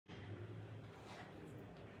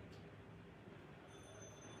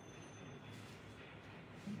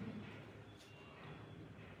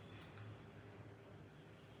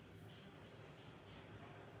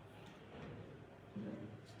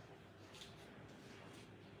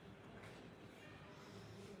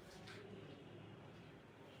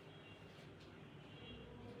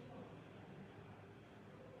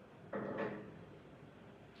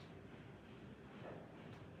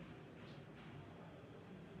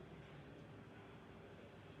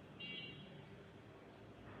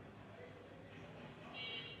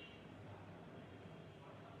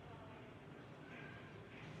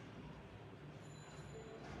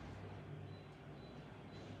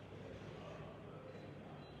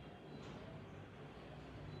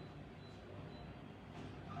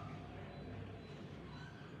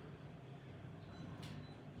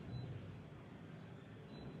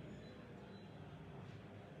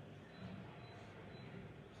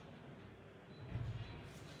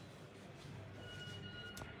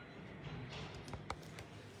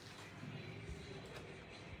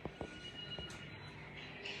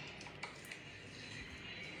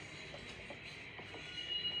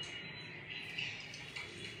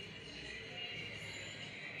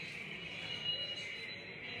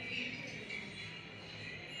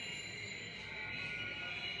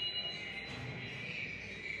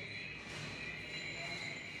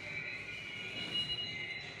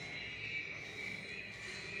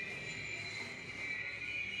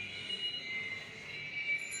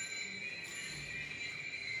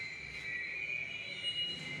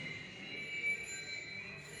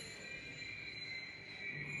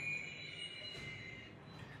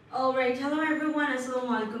Alright, hello everyone,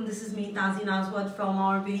 Assalamualaikum. This is me, Tazin Ajwad from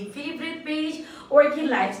our very favorite page, ORCHID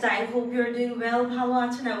Lifestyle. Hope you're doing well. Bhalo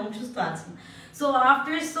achen ebong susto achen. So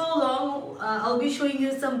after so long, I'll be showing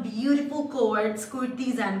you some beautiful coats,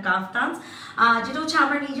 kurtis and kaftans. যেটা হচ্ছে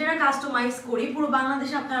আমরা নিজেরা customise করি। পুরো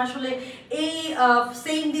বাংলাদেশে আপনারা আসলে এই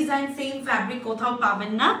সেম ডিজাইন, সেম ফ্যাব্রিক কোথাও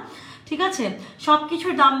পাবেন না। ঠিক আছে,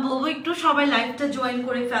 সবকিছুর দাম বলবো, একটু সবাই লাইভটা জয়েন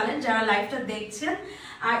করে ফেলেন যারা লাইভটা দেখছেন।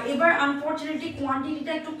 আর এবার আনফরচুনেটলি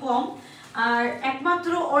কোয়ান্টিটিটা একটু কম, আর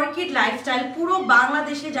একমাত্র অর্কিড লাইফস্টাইল পুরো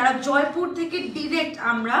বাংলাদেশে যারা জয়পুর থেকে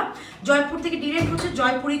ডিরেক্ট হচ্ছে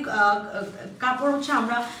জয়পুরি কাপড় হচ্ছে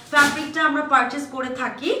আমরা ফ্যাব্রিকটা আমরা পারচেস করে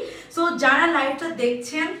থাকি। সো যারা লাইভটা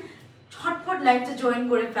দেখছেন ঝটপট লাইভটা জয়েন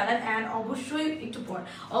করে ফেলেন, অ্যান্ড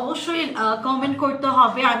অবশ্যই কমেন্ট করতে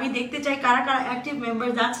হবে। আমি দেখতে চাই কারা কারা অ্যাক্টিভ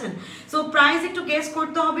মেম্বার্স আছেন। সো প্রাইস একটু গেস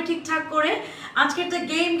করতে হবে ঠিকঠাক করে। আজকে একটা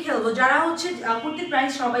গেম খেলবো। যারা হচ্ছে কুর্তির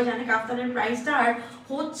প্রাইস সবাই জানে, কাফতানের প্রাইসটা, আর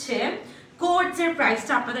হচ্ছে কোটসের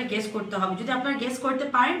প্রাইসটা আপনাদের গেস করতে হবে। যদি আপনারা গেস করতে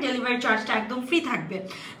পারেন ডেলিভারি চার্জটা একদম ফ্রি থাকবে,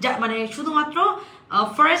 যা মানে শুধুমাত্র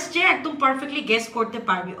ফার্স্ট যে একদম পারফেক্টলি গেস করতে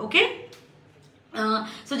পারবে। ওকে,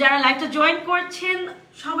 সো যারা লাইভটা জয়েন করছেন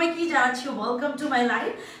সবাইকে জানাচ্ছি ওয়েলকাম টু মাই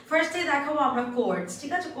লাইভ। ফার্স্টে দেখাবো আমরা কোটস।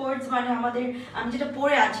 ঠিক আছে, কোটস মানে আমাদের আমি যেটা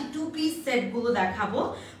পরে আছি টু পিস সেটগুলো দেখাবো।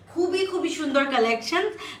 খুবই সুন্দর কালেকশন।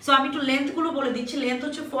 সো আমি একটু লেন্থগুলো বলে দিচ্ছি। লেন্থ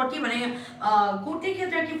হচ্ছে 40, মানে কুর্তির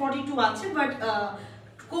ক্ষেত্রে আর কি 42 আছে, বাট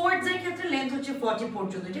কোটস এর ক্ষেত্রে লেন্থ হচ্ছে 40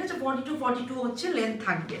 পর্যন্ত। ঠিক আছে, 42 হচ্ছে লেন্থ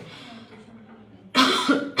থাকবে।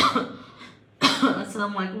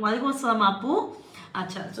 আসসালামু আলাইকুম। ওয়ালাইকুম আসসালাম আপু।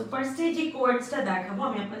 আচ্ছা, সো ফার্স্টে যে কোটসটা দেখাবো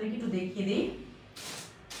আমি আপনাদেরকে একটু দেখিয়ে দিই।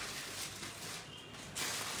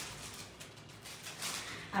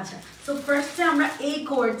 আচ্ছা, সো ফার্স্টে আমরা এই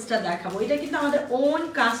কোটসটা দেখাবো। এটা কিন্তু আমাদের ওন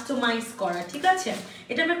কাস্টমাইজ করা। ঠিক আছে,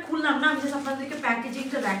 এটা আমরা খুললাম না, আমি জাস্ট আপনাদেরকে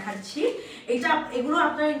প্যাকেজিংটা দেখাচ্ছি। এগুলো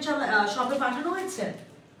আপনার ইনশাআল্লাহ শপে পাঠানো হয়েছে।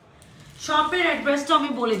 শপের অ্যাড্রেসটা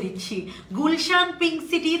আমি বলে দিচ্ছি, Gulshan pink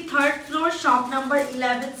city 3rd floor, shop number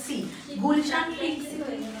 11C, Gulshan pink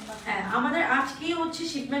city. হ্যাঁ, আমাদের আজকেই হচ্ছে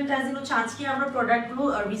শিপমেন্ট টাজিন হচ্ছে, আজকে আমরা প্রোডাক্টগুলো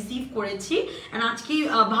রিসিভ করেছি, এন্ড আজকে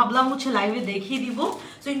ভাবলাম হচ্ছে লাইভে দেখিয়ে দিব।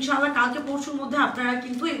 সো ইনশাআল্লাহ কালকে পরশুর মধ্যে আপনারা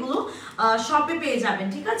কিন্তু এগুলো শপে পেয়ে যাবেন।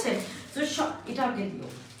 ঠিক আছে, তো এটা আগে দিও।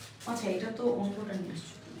 আচ্ছা, এটা তো অন্যটা নিয়ে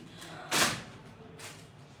আসছো তুমি।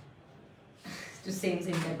 সেম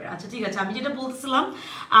টাইপের। আচ্ছা ঠিক আছে, আমি যেটা বলছিলাম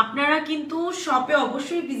আপনারা কিন্তু শপে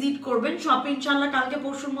অবশ্যই ভিজিট করবেন। শপে ইনশাআল্লাহ কালকে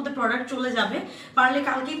পরশুর মধ্যে প্রোডাক্ট চলে যাবে, পারলে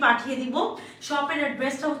কালকেই পাঠিয়ে দিব। শপের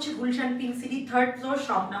অ্যাড্রেসটা হচ্ছে Gulshan pink city 3rd floor,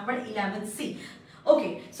 shop number 11C। ওকে,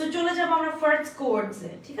 সো চলে যাব আমরা ফার্স্ট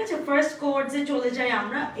কোডসে। ঠিক আছে, ফার্স্ট কোডসে চলে যাই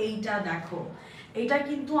আমরা। এইটা দেখো, এটা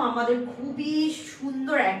কিন্তু আমাদের খুবই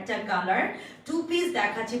সুন্দর একটা কালার, টু পিস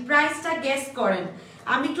দেখাচ্ছি। প্রাইসটা গেস করেন।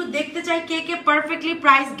 আমি একটু দেখতে চাই কে কে পারফেক্টলি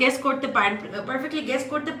প্রাইস গেস করতে পারেন। পারফেক্টলি গেস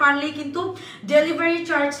করতে পারলেই কিন্তু ডেলিভারি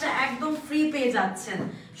চার্জটা একদম ফ্রি পেয়ে যাচ্ছেন।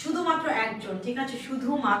 শুধুমাত্র একজন। ঠিক আছে,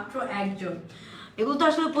 শুধুমাত্র একজন। এগুলো তো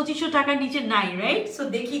আসলে 2500 টাকার নিচে নাই, রাইট? সো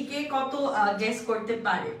দেখি কে কত গেস করতে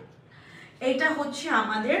পারে। এটা হচ্ছে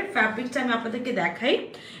আমাদের ফ্যাব্রিকটা, আমি আপনাদেরকে দেখাই।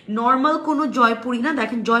 নর্মাল কোনো জয়পুরি না,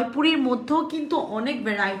 দেখেন জয়পুরির মধ্যেও কিন্তু অনেক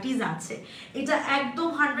ভ্যারাইটিস আছে। এটা একদম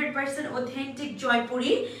 100% authentic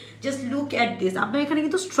Jaipuri. Just look at this. আপনার এখানে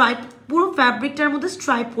কিন্তু স্ট্রাইপ, পুরো ফ্যাব্রিকটার মধ্যে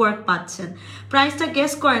স্ট্রাইপ ওয়ার্ক পাচ্ছেন। প্রাইসটা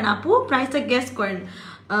গেস করেন আপু, প্রাইসটা গেস করেন।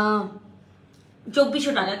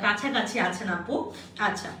 2400 টাকা কাছাকাছি আছেন আপু।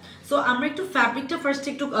 আচ্ছা, সো আমরা একটু ফ্যাব্রিকটা ফার্স্ট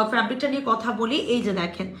একটু ফ্যাব্রিকটা নিয়ে কথা বলি। এই যে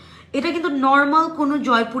দেখেন, এটা কিন্তু নর্মাল কোনো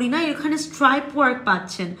জয়পুরি না, এখানে স্ট্রাইপ ওয়ার্ক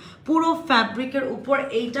পাচ্ছেন পুরো ফ্যাব্রিকের উপর।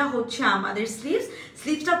 এইটা হচ্ছে আমাদের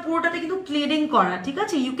স্লিভসটা পুরোটাতে কিন্তু প্লেডিং করা। ঠিক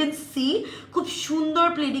আছে, ইউ ক্যান সি খুব সুন্দর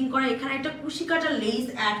প্লেডিং করা। এখানে একটা কুশি কাটা লেস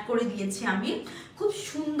অ্যাড করে দিয়েছি আমি, খুব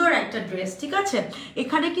সুন্দর একটা ড্রেস। ঠিক আছে,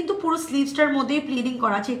 এখানে কিন্তু পুরো স্লিভসটার মধ্যেই প্লেডিং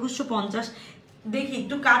করা আছে। 2150। দেখি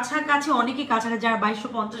একটু কাছাকাছি, অনেকে কাছাকাছি, যারা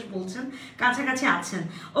 2250 বলছেন কাছাকাছি আছেন।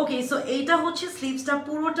 ওকে, সো এইটা হচ্ছে স্লিভসটা,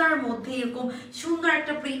 পুরোটার মধ্যে এরকম সুন্দর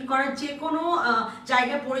একটা প্রিন্ট করা। যে কোনো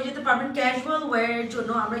জায়গায় পরে যেতে পারবেন ক্যাজুয়াল ওয়্যারের জন্য।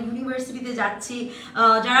 আমরা ইউনিভার্সিটিতে যাচ্ছি,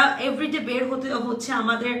 যারা এভরিডে বের হতে হচ্ছে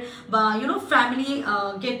আমাদের, বা ফ্যামিলি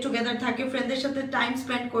গেট টুগেদার থাকে, ফ্রেন্ডদের সাথে টাইম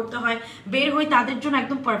স্পেন্ড করতে হয়, বের হই, তাদের জন্য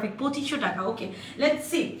একদম পারফেক্ট। 2500 টাকা। ওকে, লেটস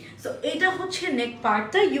সি। সো এটা হচ্ছে নেক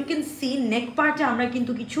পার্টটা। ইউ ক্যান সি নেক পার্টে আমরা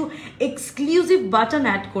কিন্তু কিছু এক্সক্লুসিভ বাটন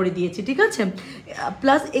অ্যাড করে দিয়েছি। ঠিক আছে,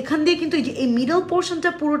 প্লাস এখান দিয়ে কিন্তু এই যে এই মিডল পোর্শনটা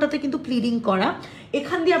পুরোটাতে কিন্তু প্লিডিং করা,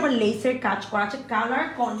 এখান দিয়ে আবার লেসের কাজ করা আছে। কালার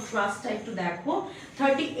কন্ট্রাস্টটা একটু দেখো।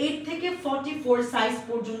 38 থেকে 44 সাইজ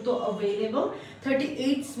পর্যন্ত অ্যাভেলেবল।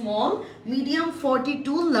 38 স্মল, মিডিয়াম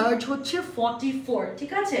 42, লার্জ হচ্ছে 44।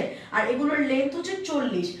 ঠিক আছে, আর এগুলোর লেন্থ হচ্ছে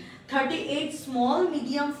 40। 38 স্মল,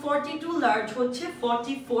 মিডিয়াম 42, লার্জ হচ্ছে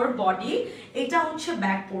 44 বডি। এটা হচ্ছে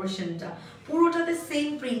ব্যাক পোর্শনটা। পুরোটাতে সেম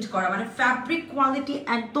প্রিন্ট করা, মানে ফ্যাব্রিক কোয়ালিটি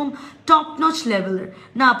একদম টপ নচ লেভেলের।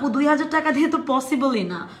 না আপু 2000 টাকা দিয়ে তো পসিবলই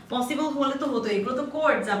না, পসিবল হলে তো হতো, এগুলো তো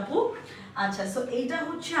কোর্স আপু। আচ্ছা, সো এইটা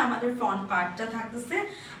হচ্ছে আমাদের ফ্রন্ট পার্টটা থাকতেছে।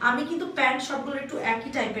 আমি কিন্তু প্যান্ট সবগুলো একটু একই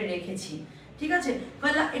টাইপের রেখেছি, ঠিক আছে।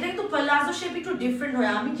 এটা কিন্তু প্লাজো শেপ একটু ডিফারেন্ট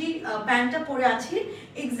হয়। আমি যে প্যান্টটা পরে আছি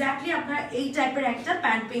এক্স্যাক্টলি আপনারা এই টাইপের একটা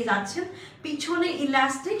প্যান্ট পেয়ে যাচ্ছেন। পিছনে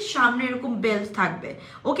ইলাস্টিক, সামনে এরকম বেল্ট থাকবে।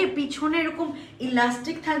 ওকে, পিছনে এরকম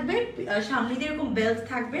ইলাস্টিক থাকবে, সামনে দিয়ে এরকম বেল্ট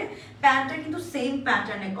থাকবে। প্যান্টটা কিন্তু সেম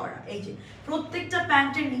প্যাটার্নে করা। এই যে প্রত্যেকটা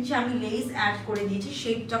প্যান্টের নিচে আমি লেস অ্যাড করে দিয়েছি,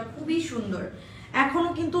 শেপটা খুবই সুন্দর। এখনো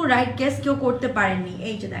কিন্তু রাইট গেস কেউ করতে পারেননি।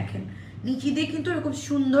 এই যে দেখেন নিচে দিয়ে কিন্তু এরকম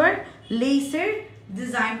সুন্দর লেসের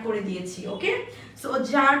ডিজাইন করে দিয়েছি। ওকে, সো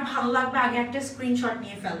যার ভালো লাগবে আগে একটা স্ক্রিনশট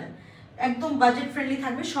নিয়ে ফেলেন, একদম বাজেট ফ্রেন্ডলি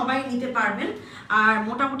থাকবে, সবাই নিতে পারবেন। আর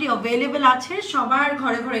মোটামুটি অ্যাভেলেবেল আছে, সবার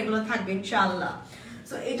ঘরে ঘরে এগুলো থাকবে ইনশাআল্লাহ।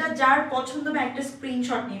 সো এটা যার পছন্দ হবে একটা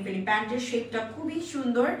স্ক্রিনশট নিয়ে ফেলি। প্যান্টের শেপটা খুবই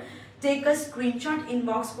সুন্দর, টেক আ স্ক্রিনশট,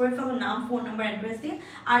 ইনবক্স করে ফেলো নাম, ফোন নাম্বার, অ্যাড্রেস দিয়ে।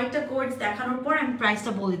 আরেকটা কোর্স দেখানোর পর আমি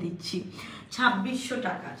প্রাইসটা বলে দিচ্ছি। 2600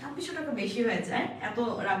 টাকা। 2600 টাকা বেশি হয়ে যায়, এত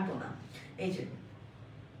রাখবো না। এই যে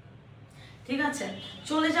ঠিক আছে,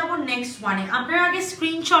 চলে যাব নেক্সট ওয়ানে। আপনারা আগে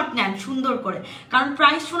স্ক্রিনশট নেন সুন্দর করে, কারণ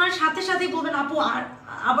প্রাইস শোনার সাথে সাথেই বলবেন আপু আর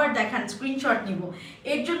আবার দেখান, স্ক্রিনশট নিব।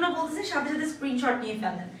 এর জন্য বলতেছি সাথে সাথে স্ক্রিনশট নিয়ে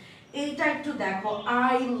ফেলেন। এইটা একটু দেখো,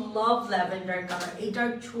 আই লাভ ল্যাভেন্ডার কালার। এইটার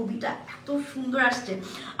ছবিটা এত সুন্দর আসছে,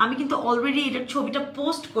 আমি কিন্তু অলরেডি এটার ছবিটা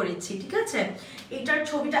পোস্ট করেছি, ঠিক আছে। এটার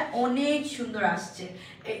ছবিটা অনেক সুন্দর আসছে,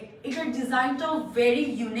 এটার ডিজাইনটাও ভেরি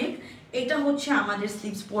ইউনিক। এটা হচ্ছে আমাদের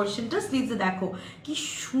স্লিভস পোর্শনটা। স্লিভসে দেখো কি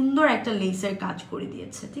সুন্দর একটা লেসের কাজ করে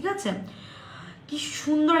দিয়েছে, ঠিক আছে। কি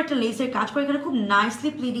সুন্দর একটা লেসের কাজ করে, এখানে খুব নাইসলি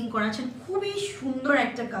প্লিডিং করা আছে। খুবই সুন্দর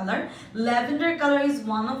একটা colour, lavender colour is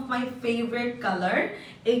one of my favourite colour.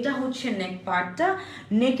 এইটা হচ্ছে নেক পার্টটা।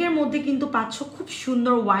 নেকের মধ্যে কিন্তু পাচ্ছ খুব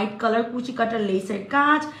সুন্দর হোয়াইট কালার কুচি কাটা লেসের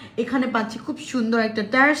কাজ। এখানে পাচ্ছি খুব সুন্দর একটা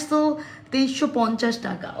টার্সেল, 2350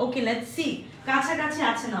 টাকা। ওকে, লেটস সি কাছাকাছি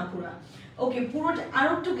আছে না পুরা। ওকে, পুরোটা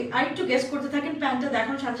আরেকটু গেস করতে থাকেন, প্যান্টটা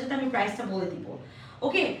দেখানোর সাথে সাথে আমি প্রাইসটা বলে দিব।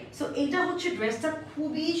 ওকে, সো এইটা হচ্ছে ড্রেসটা,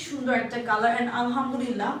 খুবই সুন্দর একটা কালার এন্ড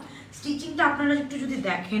আলহামদুলিল্লাহ স্টিচিংটা আপনারা একটু যদি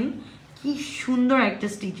দেখেন কি সুন্দর একটা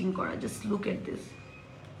স্টিচিং করা। Just look at this,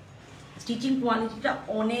 stitching কোয়ালিটিটা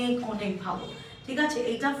অনেক অনেক ভালো, ঠিক আছে।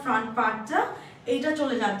 এইটা ফ্রন্ট পার্টটা, এইটা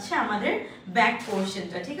চলে যাচ্ছে আমাদের ব্যাক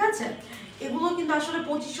পোর্শনটা, ঠিক আছে। এগুলো কিন্তু আসলে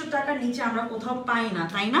 2500 টাকার নিচে আমরা কোথাও পাই না,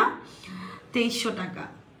 তাই না? 2300 টাকা।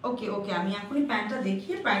 ওকে ওকে, আমি এখনই প্যান্টটা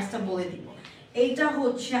দেখিয়ে প্রাইসটা বলে দিব। এইটা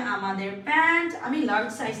হচ্ছে আমাদের প্যান্ট, আমি লার্জ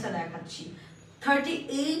সাইজটা দেখাচ্ছি।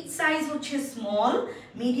 38 সাইজ হচ্ছে স্মল,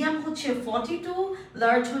 মিডিয়াম হচ্ছে 42,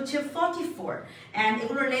 লার্জ হচ্ছে 44 এন্ড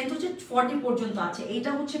এগুলোর লেন্থ হচ্ছে 40 পর্যন্ত আছে।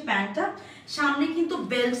 এইটা হচ্ছে প্যান্টটা। সামনে কিন্তু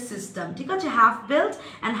বেল্ট সিস্টেম, ঠিক আছে, হাফ বেল্ট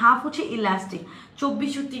এন্ড হাফ হচ্ছে ইলাস্টিক।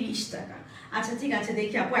 2430 টাকা। আচ্ছা ঠিক আছে,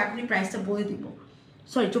 দেখি আপু এখনই প্রাইসটা বলে দিব।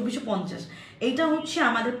 সরি, 2450। এইটা হচ্ছে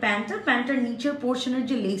আমাদের প্যান্টটা। প্যান্টের নিচের পোর্শনের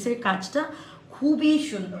যে লেসের কাজটা খুবই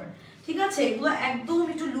সুন্দর, ঠিক আছে। এগুলো একদম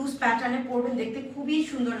একটু লুজ প্যাটার্নে পরবেন, দেখতে খুবই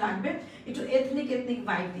সুন্দর লাগবে, একটু এথনিক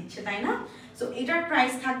ভাইব দিচ্ছে, তাই না? সো এটার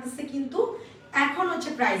প্রাইস থাকতেছে কিন্তু এখন হচ্ছে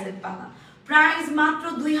প্রাইসের পালা। প্রাইস মাত্র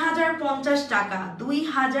 2050 টাকা,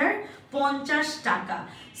 2050 টাকা।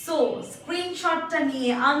 সো স্ক্রিনশটটা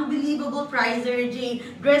নিয়ে আনবিলিভেবল প্রাইসের যে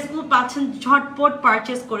ড্রেসগুলো পাচ্ছেন ঝটপট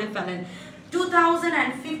পারচেজ করে ফেলেন।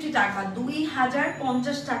 2050 টাকা,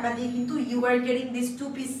 2050 টাকা দিয়ে কিন্তু you are getting this 2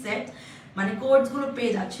 piece set, মানে কোডস গুলো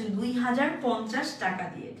পেয়ে যাচ্ছেন 2050 টাকা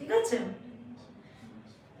দিয়ে, ঠিক আছে।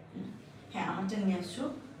 হ্যাঁ, আমারটা নিয়ে আসছো।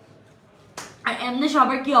 আর এমনি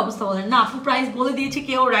সবার কি অবস্থা বলেন না? আপু প্রাইস বলে দিয়েছে,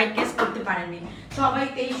 কেউ রাইট গেস করতে পারেনি। সবাই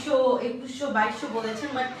 2300, 2100, 2200 বলেছেন,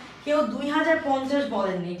 বাট কেউ 2050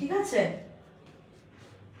 বলেননি, ঠিক আছে।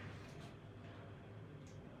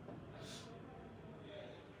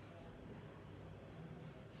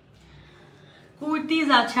 কুর্তিজ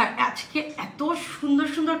আছে, আর আজকে এত সুন্দর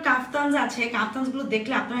সুন্দর কাফতানস আছে। কাফতানস গুলো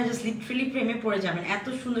দেখলে আপনারা জাস্ট লিটারালি প্রেমে পড়ে যাবেন। এত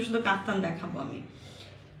সুন্দর সুন্দর কাফতান দেখাবো আমি,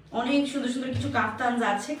 অনেক সুন্দর সুন্দর কিছু কাফতানস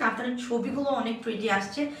আছে। কাফতানের ছবিগুলো অনেক প্রিটি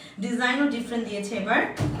আসছে, ডিজাইনও ডিফারেন্ট দিয়েছে এবার।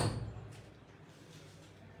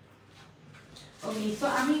 ওকে, তো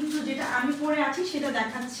আমি একটু যেটা আমি পরে আছি সেটা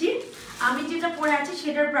দেখাচ্ছি। আমি যেটা পরে আছি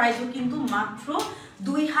সেটার প্রাইসও কিন্তু মাত্র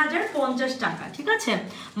 2050 টাকা, ঠিক আছে।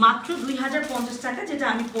 মাত্র 2050 টাকা যেটা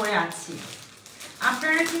আমি পরে আছি।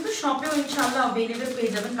 আপনারা কিন্তু শপেও ইনশাআল্লাহ अवेलेबल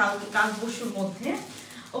পেয়ে যাবেন কাল পরশুর মধ্যে।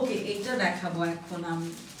 ওকে, এইটা দেখাবো এখন আমি।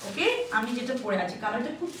 ওকে, আমি যেটা পরে আছি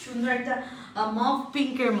কালারটা খুব সুন্দর, একটা মভ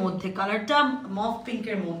পিঙ্কের মধ্যে, কালারটা মভ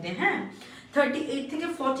পিঙ্কের মধ্যে। হ্যাঁ, 38 থেকে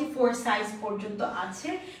 44 সাইজ পর্যন্ত আছে।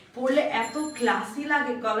 পরলে এত ক্লাসি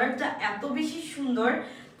লাগে, কালারটা এত বেশি সুন্দর।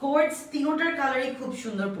 কোর্স তিনোটার কালারই খুব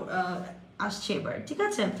সুন্দর আসছে এবার, ঠিক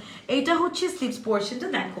আছে? এইটা হচ্ছে স্লিভস পোর্শনটা।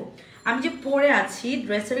 দেখো আমি যে পরে আছি,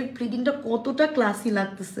 ড্রেসের প্রিন্টিংটা কতটা ক্লাসি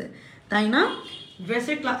লাগতেছে, তাই না?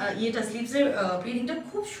 ড্রেসের ইয়েটা স্লিভসের প্রিন্টিংটা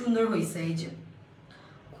খুব সুন্দর হয়েছে, এই যে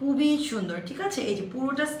খুবই সুন্দর, ঠিক আছে? এই যে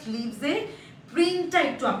পুরোটা স্লিভসে প্রিন্টটা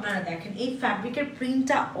একটু আপনারা দেখেন, এই ফ্যাব্রিকের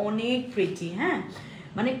প্রিন্টটা অনেক প্রিটি, হ্যাঁ,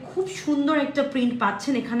 মানে খুব সুন্দর একটা প্রিন্ট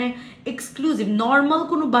পাচ্ছেন এখানে, এক্সক্লুসিভ, নর্মাল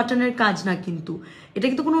কোনো বাটনের কাজ না, কিন্তু এটা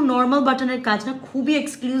কিন্তু কোনো নর্মাল বাটনের কাজ না, খুবই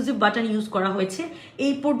এক্সক্লুসিভ বাটন ইউজ করা হয়েছে।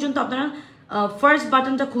 এই পর্যন্ত আপনারা ফার্স্ট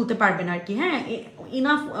বাটনটা খুলতে পারবেন আর কি, হ্যাঁ,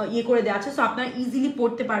 ইনাফ ইয়ে করে দেওয়া আছে, সো আপনারা ইজিলি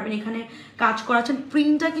পড়তে পারবেন। এখানে কাজ করাচ্ছেন,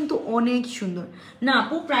 প্রিন্টটা কিন্তু অনেক সুন্দর। না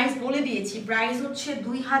আপু প্রাইস বলে দিয়েছি, প্রাইস হচ্ছে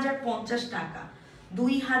 2050 টাকা,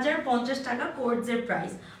 2050 টাকা কোর্সের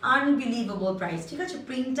প্রাইস, আনবিলিভেবল প্রাইস, ঠিক আছে?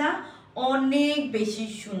 প্রিন্টটা অনেক বেশি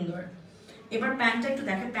সুন্দর। এবার প্যান্টটা একটু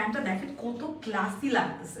দেখেন, প্যান্টটা দেখেন কত ক্লাসি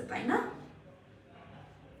লাগতেছে, তাই না?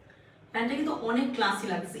 প্যান্টটা কিন্তু অনেক ক্লাসি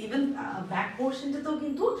লাগছে, ইভেন ব্যাক পোর্শনটাতেও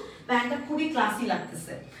কিন্তু প্যান্টটা খুবই ক্লাসি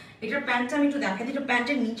লাগতেছে। এটার প্যান্টটা আমি একটু দেখাই, এটা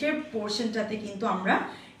প্যান্টের নিচের পোর্শনটাতে কিন্তু আমরা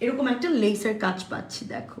এরকম একটা লেসের কাজ পাচ্ছি,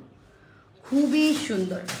 দেখো খুবই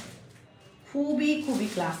সুন্দর, খুবই খুবই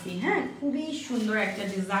ক্লাসি, হ্যাঁ, খুবই সুন্দর একটা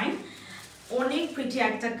ডিজাইন, অনেক প্রিটি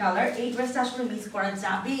একটা কালার। এই ড্রেসটা আসলে মিস করা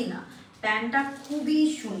যাবেই না, প্যান্টটা খুবই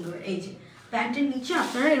সুন্দর। এই যে প্যান্টের নিচে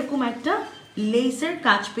আপনারা এরকম একটা লেসের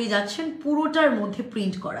কাজ পেয়ে যাচ্ছেন, পুরোটার মধ্যে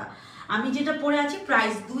প্রিন্ট করা। আমি যেটা পরে আছি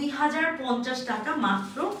প্রাইস 2050 টাকা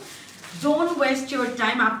মাত্র। ডোন্ট ওয়েস্ট ইউর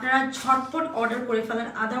টাইম, আপনারা ঝটপট অর্ডার করে ফেলেন,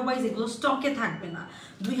 আদারওয়াইজ এগুলো স্টকে থাকবে না।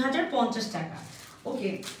 2050 টাকা।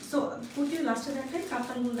 ওকে, সো কুর্তি লাস্টে দেখাই,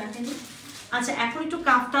 কাফতানগুলো দেখাইনি। আচ্ছা এখন একটু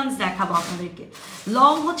কাফতানস দেখাবো আপনাদেরকে।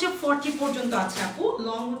 লং হচ্ছে 40 পর্যন্ত আছে আপু,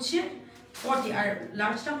 লং হচ্ছে 40, আর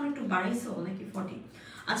লার্জটা আমার একটু বাড়াইছে নাকি 40।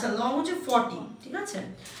 আচ্ছা লং হচ্ছে 40, ঠিক আছে?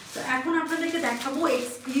 তো এখন আপনাদেরকে দেখাবো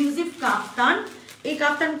এক্সক্লুসিভ কাফতান। এই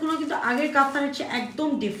কাফতানগুলো কিন্তু আগের কাফতানের চেয়ে একদম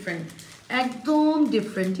ডিফারেন্ট, একদম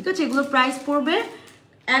ডিফারেন্ট, ঠিক আছে? এগুলোর প্রাইস পড়বে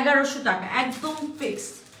 1100 টাকা, একদম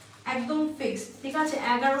ফিক্সড, একদম ফিক্সড, ঠিক আছে?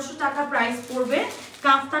 1100 টাকা প্রাইস পড়বে।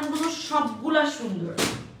 কাফতানগুলো সবগুলা সুন্দর।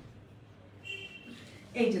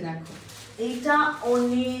 এই যে দেখো এইটা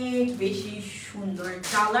অনেক বেশি সুন্দর,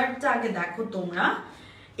 কালারটা আগে দেখো তোমরা।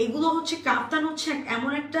 এগুলো হচ্ছে কাফতান হচ্ছে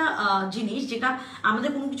এমন একটা জিনিস যেটা আমাদের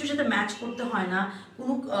কোনো কিছুর সাথে ম্যাচ করতে হয় না,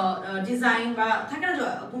 কোনো ডিজাইন বা থাকে না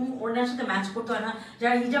কোনো ওড়নার সাথে ম্যাচ করতে হয় না।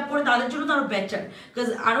 যারা হিজাব পরে তাদের জন্য তো আরো বেটার, বিকজ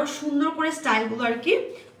আরো সুন্দর করে স্টাইলগুলো আর কি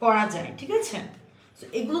করা যায়, ঠিক আছে?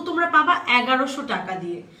 এগুলো তোমরা পাবা 1100 টাকা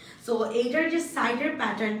দিয়ে। সো এইটার যে সাইডের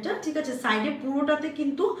প্যাটার্নটা, ঠিক আছে, সাইডে পুরোটাতে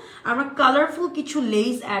কিন্তু আমরা কালারফুল কিছু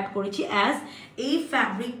লেস অ্যাড করেছি অ্যাজ এই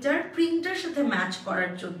ফ্যাব্রিকটার প্রিন্টের সাথে ম্যাচ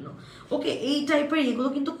করার জন্য। ওকে, এই টাইপের এগুলো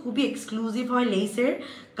কিন্তু খুবই এক্সক্লুসিভ হয়, লেসের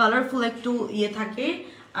কালারফুল একটু ইয়ে থাকে।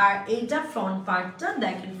 আর এইটা ফ্রন্ট পার্টটা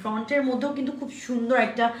দেখেন, ফ্রন্টের মধ্যেও কিন্তু খুব সুন্দর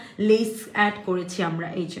একটা লেস অ্যাড করেছি আমরা,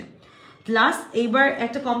 এই যে। প্লাস এইবার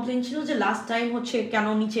একটা কমপ্লেন ছিল যে লাস্ট টাইম হচ্ছে কেন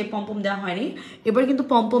নিচে পম্পম দেওয়া হয়নি, এবার কিন্তু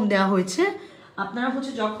পম্পম দেওয়া হয়েছে। আপনারা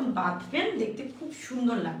হচ্ছে যখন বাঁধবেন দেখতে খুব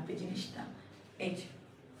সুন্দর লাগবে জিনিসটা, এই যে,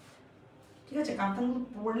 ঠিক আছে? কাফতানগুলো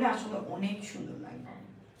পরলে আসলে অনেক সুন্দর লাগবে,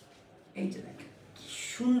 এই যে দেখেন কি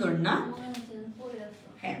সুন্দর না?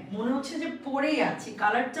 হ্যাঁ মনে হচ্ছে যে পরেই আছি,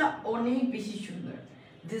 কালারটা অনেক বেশি সুন্দর,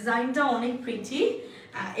 ডিজাইনটা অনেক প্রিটি।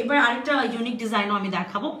 এবার আরেকটা ইউনিক ডিজাইনও আমি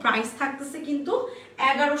দেখাবো। প্রাইস থাকতেছে কিন্তু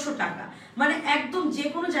 1100 টাকা, মানে একদম যে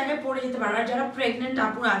কোনো জায়গায় পরে যেতে পারবে। আর যারা প্রেগনেন্ট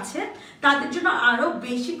আপুরা আছে তাদের জন্য আরো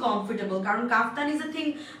বেশি কমফোর্টেবল, কারণ কাফতান ইজ এ থিং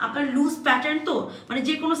আপনার লুজ প্যাটার্ন, তো মানে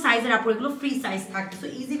যে কোনো সাইজের আপুরা, এগুলো ফ্রি সাইজ থাকে, তো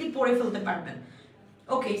ইজিলি পরে ফেলতে পারবেন।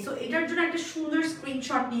 ওকে, সো এটার জন্য একটা সুন্দর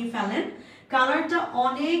স্ক্রিনশট নিয়ে ফেলেন। কালারটা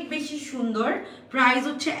অনেক বেশি সুন্দর, প্রাইস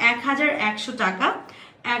হচ্ছে 1100 টাকা,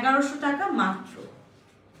 1100 টাকা মাত্র।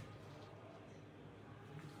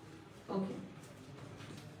 ওকে,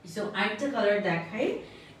 সো আরেকটা কালার দেখাই।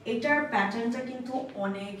 এটার প্যাটার্নটা কিন্তু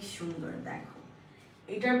অনেক সুন্দর, দেখো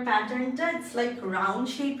এটার প্যাটার্নটা ইটস লাইক রাউন্ড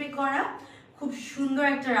শেপে করা, খুব সুন্দর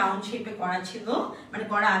একটা রাউন্ড শেপে করা ছিল, মানে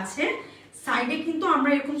করা আছে। সাইডে কিন্তু আমরা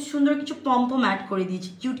এরকম সুন্দর কিছু পম্পম অ্যাড করে দিয়েছি,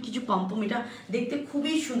 কিউট কিছু পম্পম, এটা দেখতে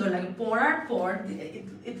খুবই সুন্দর লাগে পরার পর,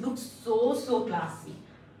 it looks so so classy,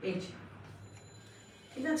 এই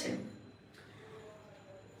ঠিক আছে?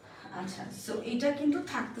 আচ্ছা, সো এটা কিন্তু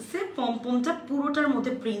থাকতেছে পম্পমটা পুরোটার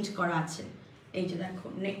মধ্যে প্রিন্ট করা আছে। এই যে দেখো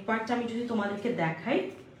নেক পার্টটা আমি যদি তোমাদেরকে দেখাই,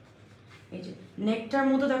 এই যে নেকটার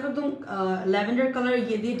মধ্যে দেখো একদম ল্যাভেন্ডার কালার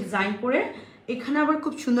ইয়ে দিয়ে ডিজাইন করে, এখানে আবার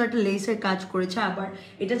খুব সুন্দর একটা লেসের কাজ করেছে। আবার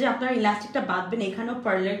এটা যে আপনারা ইলাস্টিকটা বাঁধবেন, এখানেও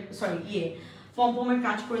পার্লের পম্পমের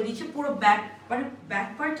কাজ করে দিয়েছে। পুরো ব্যাক মানে ব্যাক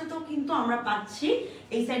পার্টটাতেও কিন্তু আমরা পাচ্ছি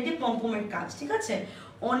এই সাইডে পম্পমের কাজ, ঠিক আছে?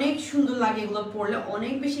 অনেক সুন্দর লাগে এগুলো পরলে,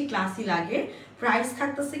 অনেক বেশি ক্লাসি লাগে। প্রাইস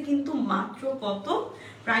থাকতেছে কিন্তু মাত্র কত?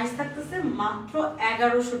 প্রাইস থাকতেছে মাত্র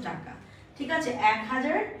 1100 টাকা, ঠিক আছে?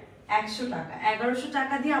 100 টাকা, 1100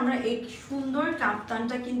 টাকা দিয়ে আমরা এই সুন্দর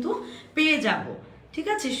কাফতানটা কিন্তু পেয়ে যাব। ঠিক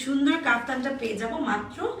আছে, সুন্দর কাফতানটা পেয়ে যাব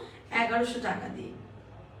মাত্র 1100 টাকা দিয়ে।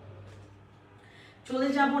 চলে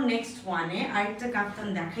যাব নেক্সট ওয়ানে, আরেকটা কাফতান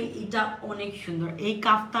দেখাই, এটা অনেক সুন্দর। এই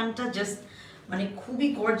কাফতানটা জাস্ট মানে খুবই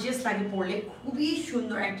গর্জিয়াস লাগে পরলে, খুবই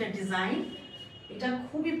সুন্দর একটা ডিজাইন, এটা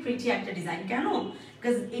খুবই প্রিটি একটা ডিজাইন। কেন?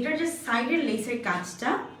 বিকজ এটার যে সাইডের লেসের কাজটা,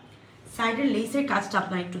 সাইডের লেসের কাজটা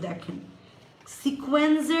আপনারা একটু দেখেন,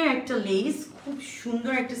 সিকোয়েন্সের একটা লেস, খুব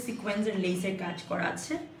সুন্দর একটা সিকোয়েন্সের লেসের কাজ করা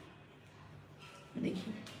আছে, দেখি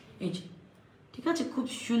এই যে, ঠিক আছে, খুব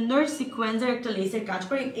সুন্দর সিকোয়েন্সের একটা লেসের কাজ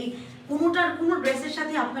করে। এই কোনো ড্রেসের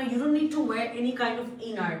সাথে আপনার you don't need to wire any kind of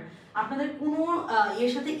inner, আপনাদের কোনো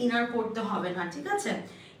এর সাথে ইনার করতে হবে না। ঠিক আছে,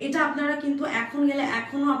 এটা আপনারা কিন্তু এখন গেলে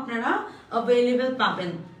এখনো আপনারা অ্যাভেলেবেল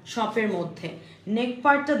পাবেন শপের মধ্যে। নেক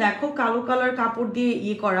পার্টটা দেখো, কালো কালার কাপড় দিয়ে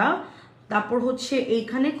ইয়ে করা, তারপর হচ্ছে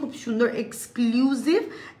এইখানে খুব সুন্দর এক্সক্লুসিভ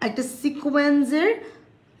একটা সিকোয়েন্সের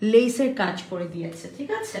লেসের কাজ করে দিয়েছে। ঠিক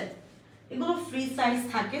আছে, এগুলো ফ্রি সাইজ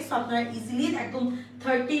থাকে, সো আপনারা ইজিলি একদম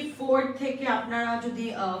 34 থেকে আপনারা যদি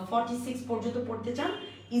 46 পর্যন্ত পড়তে চান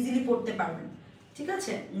ইজিলি পড়তে পারবেন। ঠিক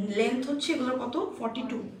আছে, লেন্থ হচ্ছে এগুলোর কত,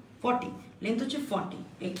 40, লেন্থ হচ্ছে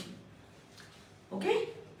 40। ওকে,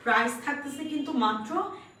 প্রাইস থাকতেছে কিন্তু মাত্র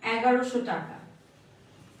 1100 টাকা।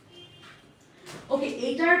 ওকে,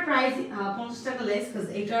 এটার প্রাইস 50 টাকা লেস, বিকজ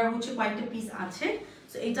এটার হচ্ছে কয়েকটা পিস আছে,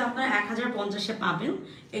 সো এটা আপনারা 1050-এ পাবেন।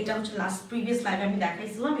 এটা হচ্ছে লাস্ট প্রিভিয়াস লাইভে আমি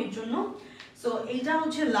দেখাইছিলাম এর জন্য। সো এইটা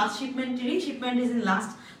হচ্ছে last শিপমেন্টেরই, shipment is in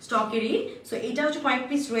last স্টকেরই। So এটা হচ্ছে কয়েক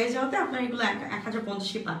পিস রয়ে যাওয়াতে আপনারা এগুলো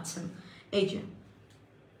 1050-এ পাচ্ছেন। এই যে,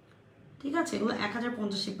 ঠিক আছে, এগুলো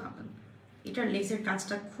 1050-এ পাবেন। এটার লেসের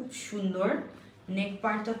কাজটা খুব সুন্দর। নেক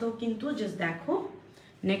পার্টটা তো কিন্তু জাস্ট দেখো,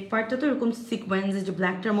 নেক পার্টটা তো এরকম সিকোয়েন্সের, যে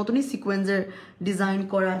ব্ল্যাকটার মতনই সিকোয়েন্সের ডিজাইন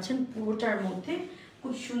করা আছেন পুরোটার মধ্যে,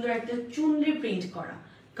 খুব সুন্দর একটা চুনরি প্রিন্ট করা।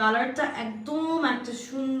 কালারটা একদম একটা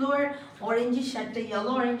সুন্দর অরেঞ্জিশ, একটা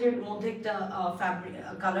ইয়েলো অরেঞ্জের মধ্যে একটা ফ্যাব্রিক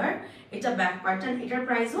কালার। এটা ব্যাক পার্ট, এটার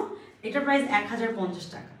প্রাইসও, এটার প্রাইস 1050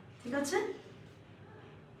 টাকা। ঠিক আছে,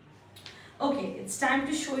 ওকে, it's time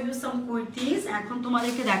to show you some kurtis. এখন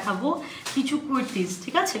তোমাদেরকে দেখাবো কিছু কুর্তিজ।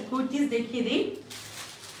 ঠিক আছে, কুর্তিজ দেখিয়ে দিই।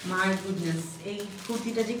 মাই গুডনেস, এই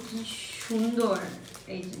কুর্তিটা যে কি সুন্দর।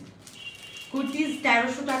 এই যে কুর্তিজ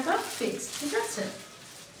 1300 টাকা ফিক্স। ঠিক আছে,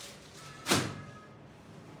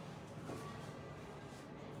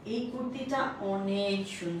 এই কুর্তিটা অনেক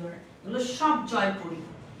সুন্দর, এগুলো সব জয়পুরি,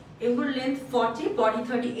 এগুলোর লেন্থ 40, বডি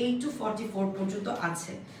 38 to 44 পর্যন্ত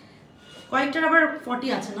আছে। কয়েকটার আবার 40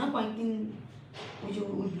 আছে না, কয়েকদিন ওই যে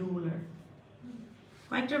ব্লুগুলোর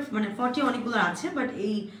কয়েকটার মানে 40 অনেকগুলো আছে, বাট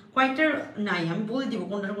এই কয়েকটার নাই, আমি বলে দিব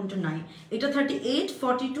কোনটার কোনটা নাই। এটা 38,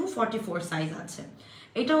 42, 44 সাইজ আছে।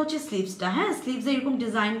 এটা হচ্ছে স্লিভসটা, হ্যাঁ, স্লিভসে এরকম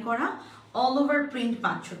ডিজাইন করা অল ওভার প্রিন্ট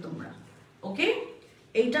পাচ্ছ তোমরা। ওকে,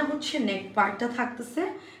 এইটা হচ্ছে নেক পার্টটা থাকতেছে,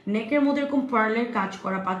 নেকের মধ্যে এরকম পার্লের কাজ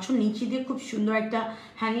করা পাচ্ছ, নিচে দিয়ে খুব সুন্দর একটা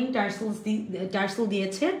হ্যাঙ্গিং টার্সেল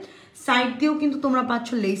দিয়েছে, সাইড দিয়েও কিন্তু তোমরা পাচ্ছ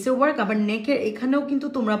লেসের ওয়ার্ক, আবার নেকের এখানেও কিন্তু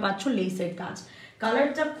তোমরা পাচ্ছ লেসের কাজ।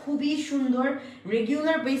 কালারটা খুবই সুন্দর,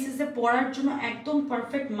 রেগুলার বেসিসে পরার জন্য একদম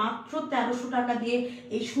পারফেক্ট। মাত্র 1300 টাকা দিয়ে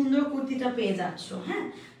এই সুন্দর কুর্তিটা পেয়ে যাচ্ছ। হ্যাঁ,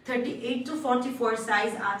 38 to 44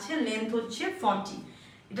 সাইজ আছে, লেন্থ হচ্ছে 40।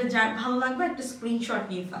 এটা যার ভালো লাগবে একটা স্ক্রিনশট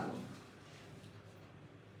নিয়ে ফেলো।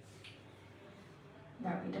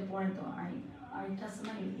 এটা পরে তো আরেকটা আছে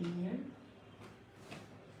না,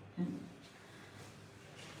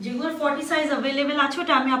 যেগুলোর 40 সাইজ অ্যাভেলেবেল আছে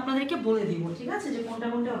ওটা আমি আপনাদেরকে বলে দিব। ঠিক আছে, যে কোনটা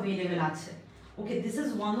কোনটা অ্যাভেলেবেল আছে। ওকে, this is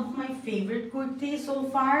one of my favourite kurti so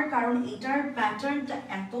far, কারণ এটার প্যাটার্নটা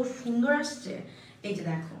এত সুন্দর আসছে। এই যে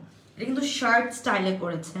দেখো, এটা কিন্তু শার্ট স্টাইলে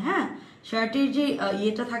করেছে। হ্যাঁ, শার্টের যে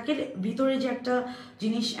ইয়েটা থাকে ভিতরে যে একটা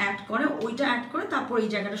জিনিস অ্যাড করে, ওইটা অ্যাড করে তারপর এই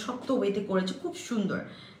জায়গাটা শক্ত ওয়েতে করেছে, খুব সুন্দর।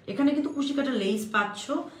 এখানে কিন্তু কুশি কাটা লেস পাচ্ছ,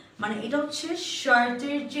 মানে এটা হচ্ছে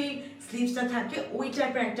শার্টের যে স্লিভসটা থাকে ওই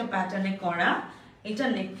টাইপের একটা প্যাটার্নে করা। এটা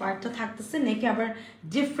নেক পার্টটা থাকতেছে, নেকে আবার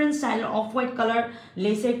different style off white colour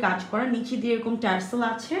লেসের কাজ করা, নিচে দিয়ে এরকম টার্সেল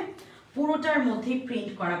আছে, পুরোটার মধ্যেই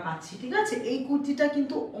প্রিন্ট করা পাচ্ছি। ঠিক আছে, এই কুর্তিটা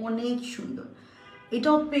কিন্তু অনেক সুন্দর।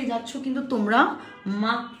 এটাও পেয়ে যাচ্ছ কিন্তু তোমরা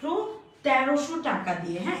মাত্র 1300 টাকা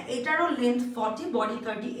দিয়ে। হ্যাঁ, এটারও লেন্থ 40, বডি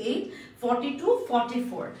 38, 42,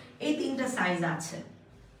 44 এই তিনটা সাইজ আছে।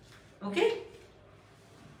 ওকে,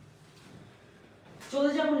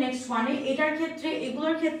 চলে যাব নেক্সট ওয়ানে। এটার ক্ষেত্রে,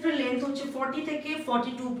 এগুলোর ক্ষেত্রে লেন্থ হচ্ছে 40 থেকে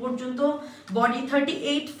 42 পর্যন্ত, বডি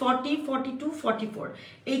 38, 40, 42, 44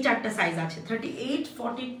 এই চারটা সাইজ আছে। 38,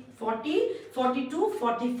 40, 40, 42,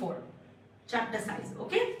 44 চারটা সাইজ।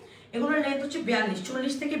 ওকে, এগুলোর লেন্থ হচ্ছে 42,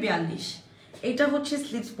 40 থেকে 42। এটা হচ্ছে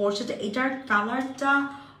স্লিভস পোর্শনটা, এটার কালারটা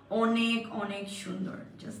অনেক অনেক সুন্দর,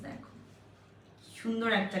 জাস্ট দেখো সুন্দর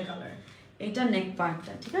একটা কালার। এটা নেক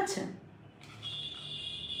পার্টটা, ঠিক আছে?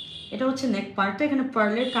 এটা হচ্ছে নেক পার্টটা, এখানে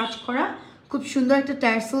পার্লের কাজ করা, খুব সুন্দর একটা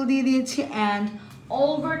ট্যাসেল দিয়ে দিয়েছি অ্যান্ড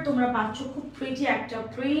ওভার তোমরা পাচ্ছ খুব প্রিটি একটা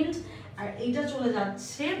প্রিন্ট। আর এইটা চলে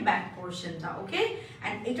যাচ্ছে ব্যাক পোর্শনটা, ওকে?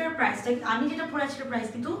 অ্যান্ড এটার প্রাইসটা আমি যেটা পড়েছি এটার প্রাইস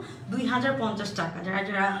কিন্তু 2050 টাকা, যারা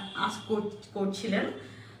যারা আস্ক করছিলেন।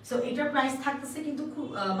 সো এটার প্রাইস থাকতেছে কিন্তু খুব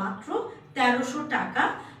মাত্র 1300 টাকা।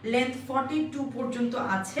 লেন্থ 42 পর্যন্ত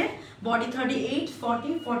আছে, বডি 38,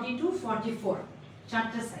 40, 42, 44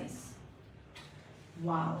 চারটা সাইজ।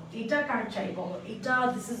 ওয়াও, এটা কার চাই বলো? এটা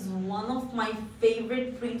this is one of my favourite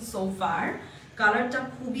print so far. কালারটা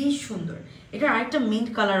খুবই সুন্দর। এটা আরেকটা মিন্ট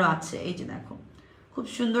কালারও আছে, এই যে দেখো খুব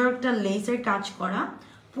সুন্দর একটা লেসের কাজ করা,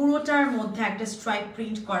 পুরোটার মধ্যে একটা স্ট্রাইপ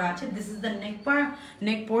প্রিন্ট করা আছে। This is the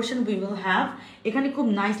neck portion we will have. এখানে খুব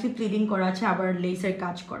নাইসলি প্লিডিং করা আছে, আবার লেসের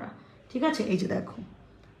কাজ করা, ঠিক আছে? এই যে দেখো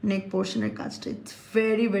নেক পোর্শনের কাজটা, ইটস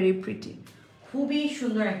ভেরি ভেরি প্রিটি, খুবই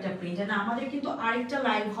সুন্দর একটা প্রিন্ট। আর আমাদের কিন্তু আরেকটা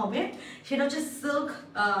লাইভ হবে, সেটা হচ্ছে সিল্ক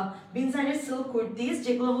বিনসাইডের সিল্ক কুর্তিস,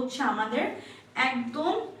 যেগুলো হচ্ছে আমাদের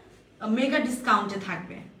একদম মেগা ডিসকাউন্টে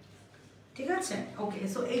থাকবে, ঠিক আছে? ওকে,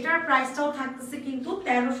 সো এটার প্রাইসটাও থাকতেছে কিন্তু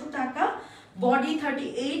 1300 টাকা। বডি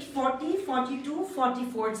 38, 40, 42,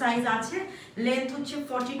 44 সাইজ আছে, লেন্থ হচ্ছে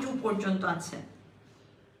 42 পর্যন্ত আছে।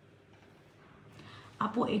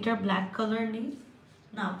 আপু এটার ব্ল্যাক কালার নেই?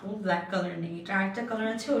 না আপু, ব্ল্যাক কালার নেই, এটা আরেকটা কালার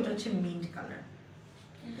আছে, ওটা হচ্ছে মিন্ট কালার।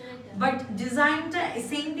 বাট ডিজাইনটা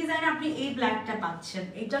সেম ডিজাইন, আপনি এই ব্ল্যাকটা পাচ্ছেন।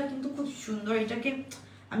 এটা কিন্তু খুব সুন্দর, এটাকে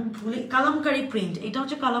আমি ভুলে, কালামকারী প্রিন্ট, এটা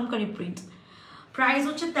হচ্ছে কালামকারী প্রিন্ট। প্রাইস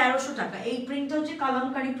হচ্ছে 1300 টাকা। এই প্রিন্টটা হচ্ছে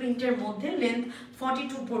কালামকারী প্রিন্টের মধ্যে, লেন্থ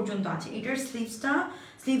 42 পর্যন্ত আছে। এটার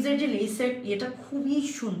স্লিভসের যে লেসের এটা খুবই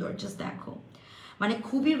সুন্দর, জাস্ট দেখো, মানে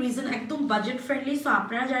খুবই রিজন, একদম বাজেট ফ্রেন্ডলি। সো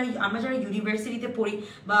আপনারা আমরা যারা ইউনিভার্সিটিতে পড়ি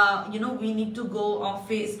বা we need to go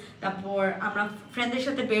office, তারপর আমরা ফ্রেন্ডদের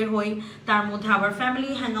সাথে বের হই, তার মধ্যে আবার ফ্যামিলি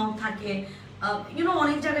হ্যাং আউট থাকে,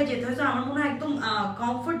 অনেক জায়গায় যেতে হয়। তো আমার মনে হয় একদম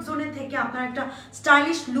কমফোর্ট জোনে থেকে আপনারা একটা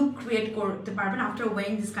স্টাইলিশ লুক ক্রিয়েট করতে পারবেন after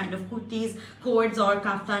wiring this kind of kurtis, co-ords or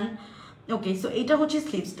kaftan. Okay, so এটা হচ্ছে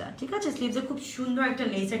স্লিভসটা, ঠিক আছে? স্লিভসে খুব সুন্দর একটা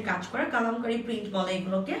লেসের কাজ করা, কালামকারী প্রিন্ট বলে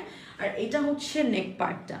এগুলোকে। আর এটা হচ্ছে নেক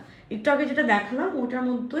পার্টটা, একটু আগে যেটা দেখালাম ওটার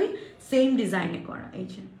মধ্যেই সেম ডিজাইনে করা, এই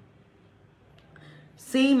যে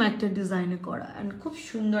সেম একটা ডিজাইনে করা অ্যান্ড খুব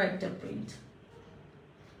সুন্দর একটা প্রিন্ট।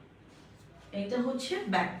 এটা হচ্ছে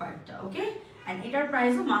ব্যাক পার্টটা, ওকে? অ্যান্ড এটার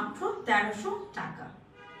প্রাইসও মাত্র 1300 টাকা।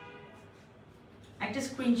 একটা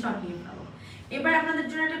স্ক্রিনশট নিয়ে নেবো। এবার আপনাদের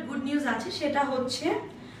জন্য একটা গুড নিউজ আছে, সেটা হচ্ছে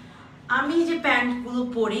আমি যে প্যান্টগুলো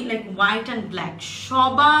পরি লাইক হোয়াইট অ্যান্ড ব্ল্যাক,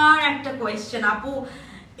 সবার একটা কোয়েশ্চেন, আপু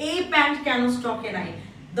এই প্যান্ট কেন স্টকে নাই?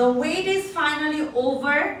 The wait is finally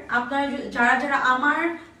over. আপনারা যারা যারা আমার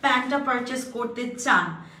প্যান্টটা পারচেস করতে চান,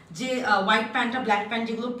 যে হোয়াইট প্যান্টটা, ব্ল্যাক প্যান্ট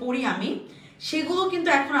যেগুলো পরি আমি, সেগুলো কিন্তু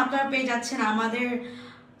এখন আপনারা পেয়ে যাচ্ছেন আমাদের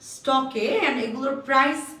স্টকে। অ্যান্ড এগুলোর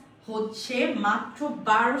প্রাইস হচ্ছে মাত্র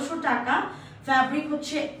 1200 টাকা। ফ্যাব্রিক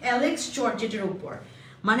হচ্ছে এলেক্স জর্জেটের উপর,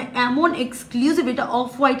 মানে এমন এক্সক্লুসিভ। এটা অফ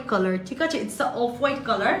হোয়াইট কালার, ঠিক আছে? It's a off white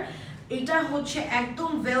colour. এটা হচ্ছে একদম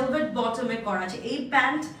ভেলভেট বটমে করা আছে। এই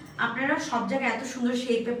প্যান্ট আপনারা সব জায়গায় এত সুন্দর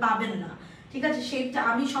শেপে পাবেন না, ঠিক আছে? শেপটা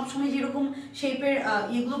আমি সবসময় যেরকম শেপের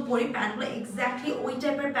ইয়েগুলো পরি, প্যান্টগুলো এক্স্যাক্টলি ওই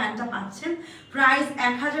টাইপের প্যান্টটা পাচ্ছেন। প্রাইস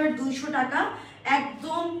 1200 টাকা।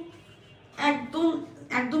 একদম একদম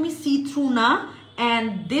একদমই সি থ্রু না। And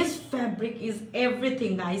this fabric is everything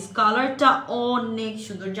guys. কালারটা অনেক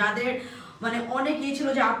সুন্দর। যাদের মানে অনেক ইয়ে ছিল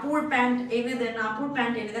যে আপুর প্যান্ট এনে দেন, আপুর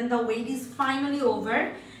প্যান্ট এনে দেন, the wait is finally over.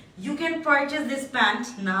 You can purchase this pant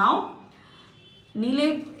নাও। নিলে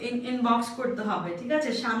ইনবক্স করতে হবে, ঠিক আছে?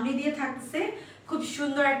 সামনে দিয়ে থাকছে খুব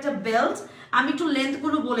সুন্দর একটা বেল্ট। আমি একটু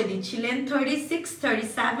লেন্থগুলো বলে দিচ্ছি। লেন্থ 36,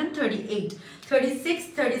 37, 38, 36,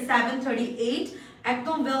 37, 38,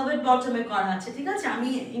 একদম ভেলভেট বটমে করা আছে, ঠিক আছে? আমি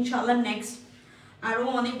ইনশাআল্লাহ নেক্সট আরো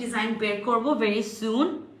অনেক ডিজাইন বের করব ভেরি সুন।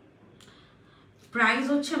 প্রাইস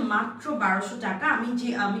হচ্ছে মাত্র 1200 টাকা।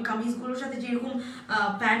 আমি কামিজগুলোর সাথে যেরকম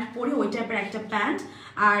প্যান্ট পরি ওই টাইপের একটা প্যান্ট।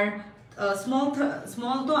 আর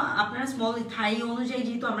স্মল তো আপনারা স্মল থাই অনুযায়ী,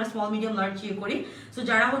 যেহেতু আমরা স্মল মিডিয়াম লার্জ ইয়ে করি, সো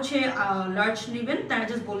যারা হচ্ছে লার্জ নেবেন তারা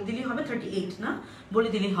জাস্ট বলে দিলেই হবে। 38 না, বলে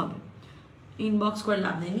দিলেই হবে, ইনবক্স করে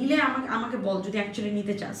লাভ নেই। নিলে আমাকে বল যদি অ্যাকচুয়ালি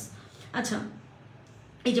নিতে চাস। আচ্ছা,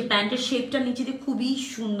 এই যে প্যান্টের শেপটা নিচে দিয়ে খুবই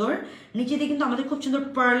সুন্দর। নিচে দিয়ে কিন্তু আমাদের খুব সুন্দর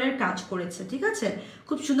পার্লের কাজ করেছে, ঠিক আছে?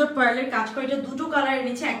 খুব সুন্দর পার্লের কাজ করে। এটা দুটো কালার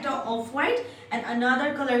এনেছে, একটা off white and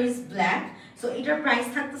another colour is black. So এটার প্রাইস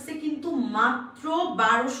থাকতেছে কিন্তু মাত্র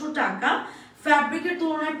 1200 টাকা। ফ্যাব্রিকের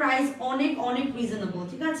তুলনায় প্রাইস অনেক অনেক রিজনেবল,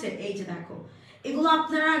 ঠিক আছে? এই যে দেখো এগুলো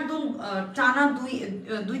আপনারা একদম টানা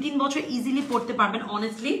 2-3 বছর ইজিলি পরতে পারবেন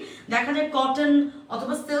অনেস্টলি দেখা যায় কটন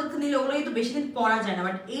অথবা সিল্ক নিলে ওগুলো কিন্তু বেশি দিন পরা যায় না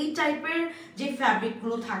বাট এই টাইপের যে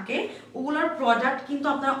ফ্যাব্রিকগুলো থাকে ওগুলোর প্রোডাক্ট কিন্তু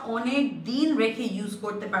আপনারা অনেক দিন রেখে ইউজ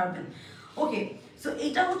করতে পারবেন ওকে সো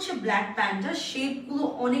এটা হচ্ছে ব্ল্যাক প্যান্টটা শেপগুলো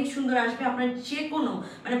অনেক সুন্দর আসবে আপনার যে কোনো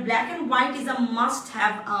মানে black and white is a must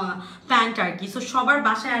have pant আর কি সো সবার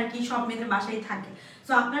বাসায় আর কি সব মেয়েদের বাসায় থাকে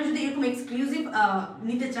সো আপনারা যদি এরকম এক্সক্লুসিভ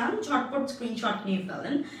নিতে চান ঝটপট স্ক্রিনশট নিয়ে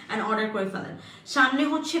ফেলেন অ্যান্ড অর্ডার করে ফেলেন সামনে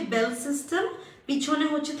হচ্ছে বেল্ট সিস্টেম পিছনে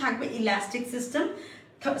হচ্ছে থাকবে elastic system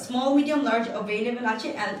small medium large available আছে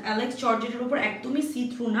অ্যালেক্স জর্জেটের উপর একদমই সি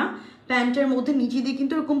থ্রু না প্যান্টের মধ্যে নিচে দিয়ে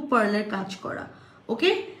কিন্তু এরকম পার্লের কাজ করা ওকে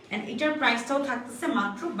এন্ড এটার প্রাইসটাও থাকতেছে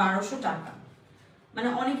মাত্র 1200 টাকা মানে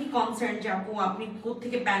অনেকই কনসার্ন যে আপু আপনি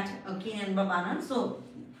কোত্থেকে প্যান্ট কিনেন বা বানান সো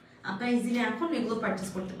আপনারা ইজিলি এখন এগুলো পারচেজ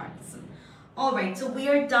করতে পারতেছেন alright so we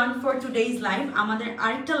are done for today's live আমাদের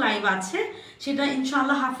আরেকটা লাইভ আছে সেটা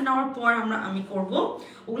ইনশাআল্লাহ হাফ অ্যান আওয়ার পর আমি করব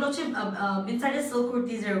ওগুলো হচ্ছে ইনসাইডে সিল্ক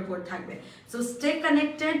কুর্তিজের উপর থাকবে so stay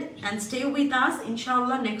connected and stay with us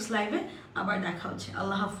ইনশাআল্লাহ নেক্সট লাইভে আবার দেখা হচ্ছে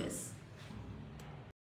আল্লাহ হাফেজ